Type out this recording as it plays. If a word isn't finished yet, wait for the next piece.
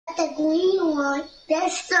the green one.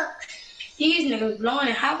 That sucks. These niggas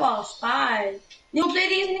blowing hot ball spies. You don't play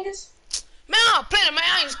these niggas? Man, I don't play them, man.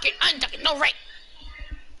 I ain't talking no right.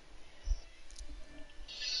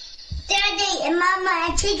 Daddy and Mama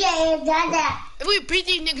and Chica and Dada. If we beat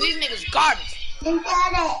these niggas garbage. And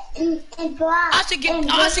Dada and Brock. I should get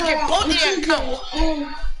both of their accounts.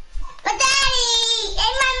 But Daddy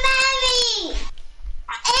and my mommy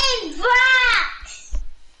and Brock.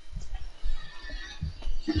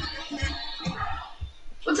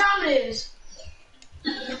 What time it is?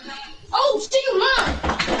 Oh, stick mine.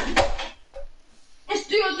 It's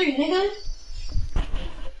 3:03, nigga.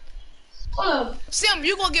 Hold up. Sim,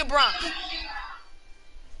 you gonna get bronze.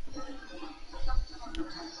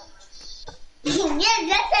 Yeah, that's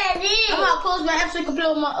what it is. I'm gonna close my app so I can play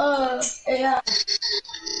with my AI.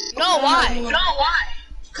 No, why?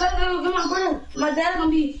 Cause my brother, my dad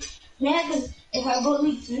gonna be mad cause if I go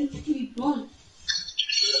leak, he be blowing.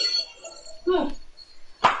 Come on.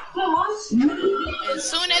 Come on, Mom. As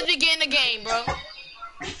soon as we get in the game, bro.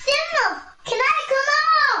 Simba, can I come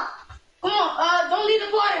on? Come on, don't leave the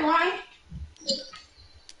party, Ryan. Sim,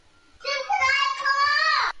 can I come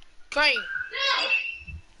on? Crane.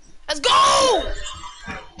 Let's go!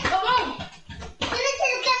 Come on.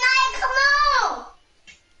 Listen, can I come on?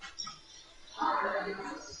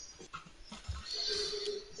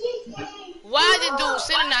 Why is this dude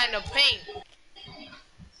sitting out in the paint?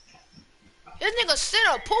 This nigga sit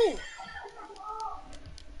in a pool.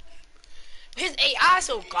 His AI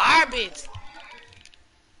so garbage.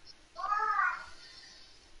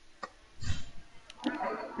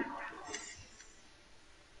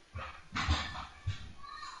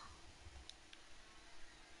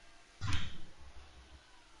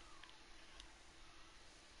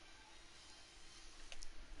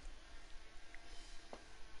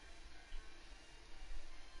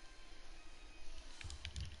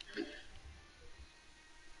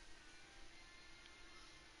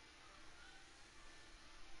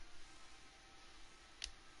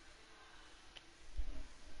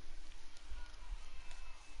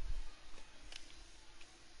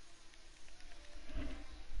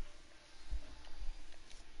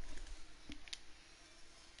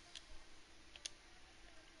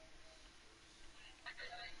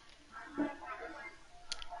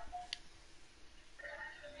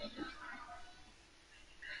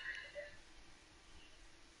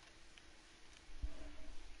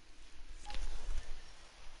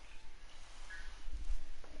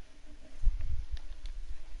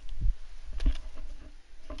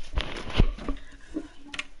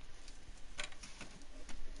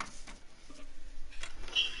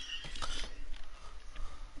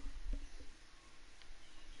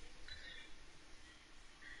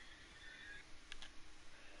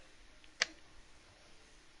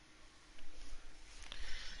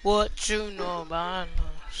 What you know about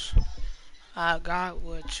us? I got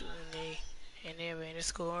what you need. And they're ready to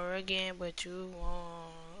score again, but you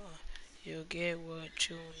won't. You get what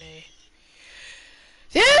you need.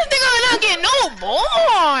 This nigga not getting no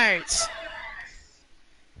boards.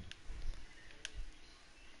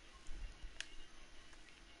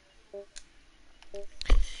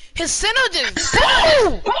 His center just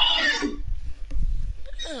boom.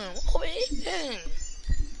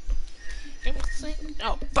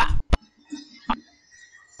 Oh, bop.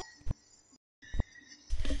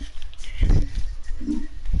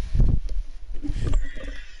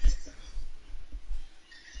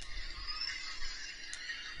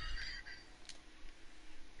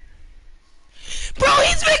 Bro,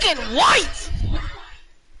 he's making white.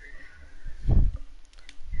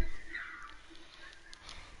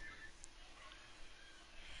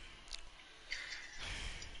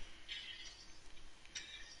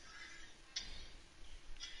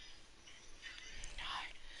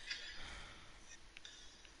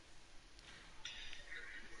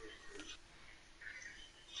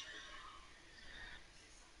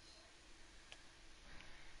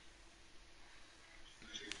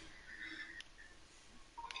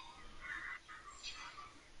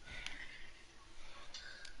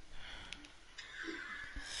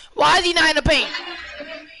 Why is he not in the paint?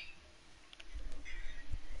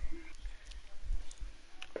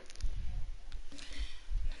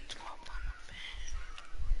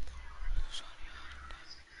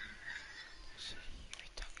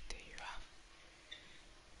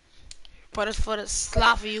 But it's for the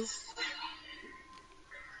slot for you.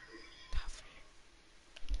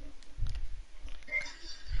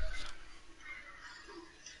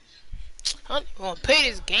 I don't want to play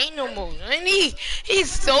this game no more. And he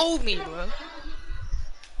sold me, bro.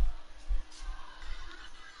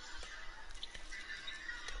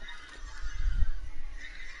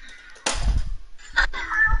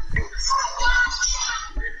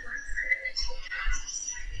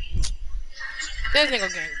 this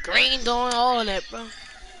nigga getting green doing all that, bro.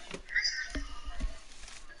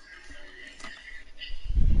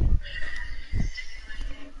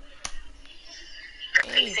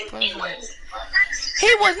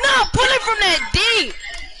 He was not pulling from that deep.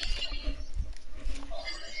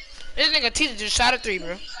 This nigga teacher just shot a 3,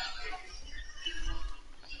 bro.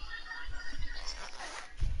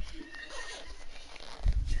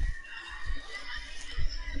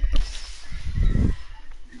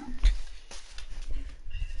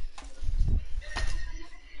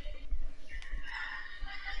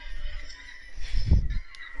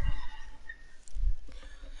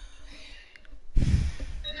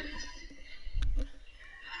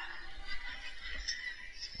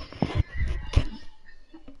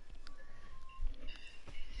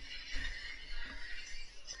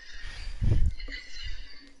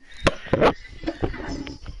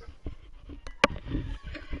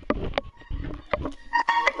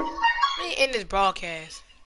 We in this broadcast.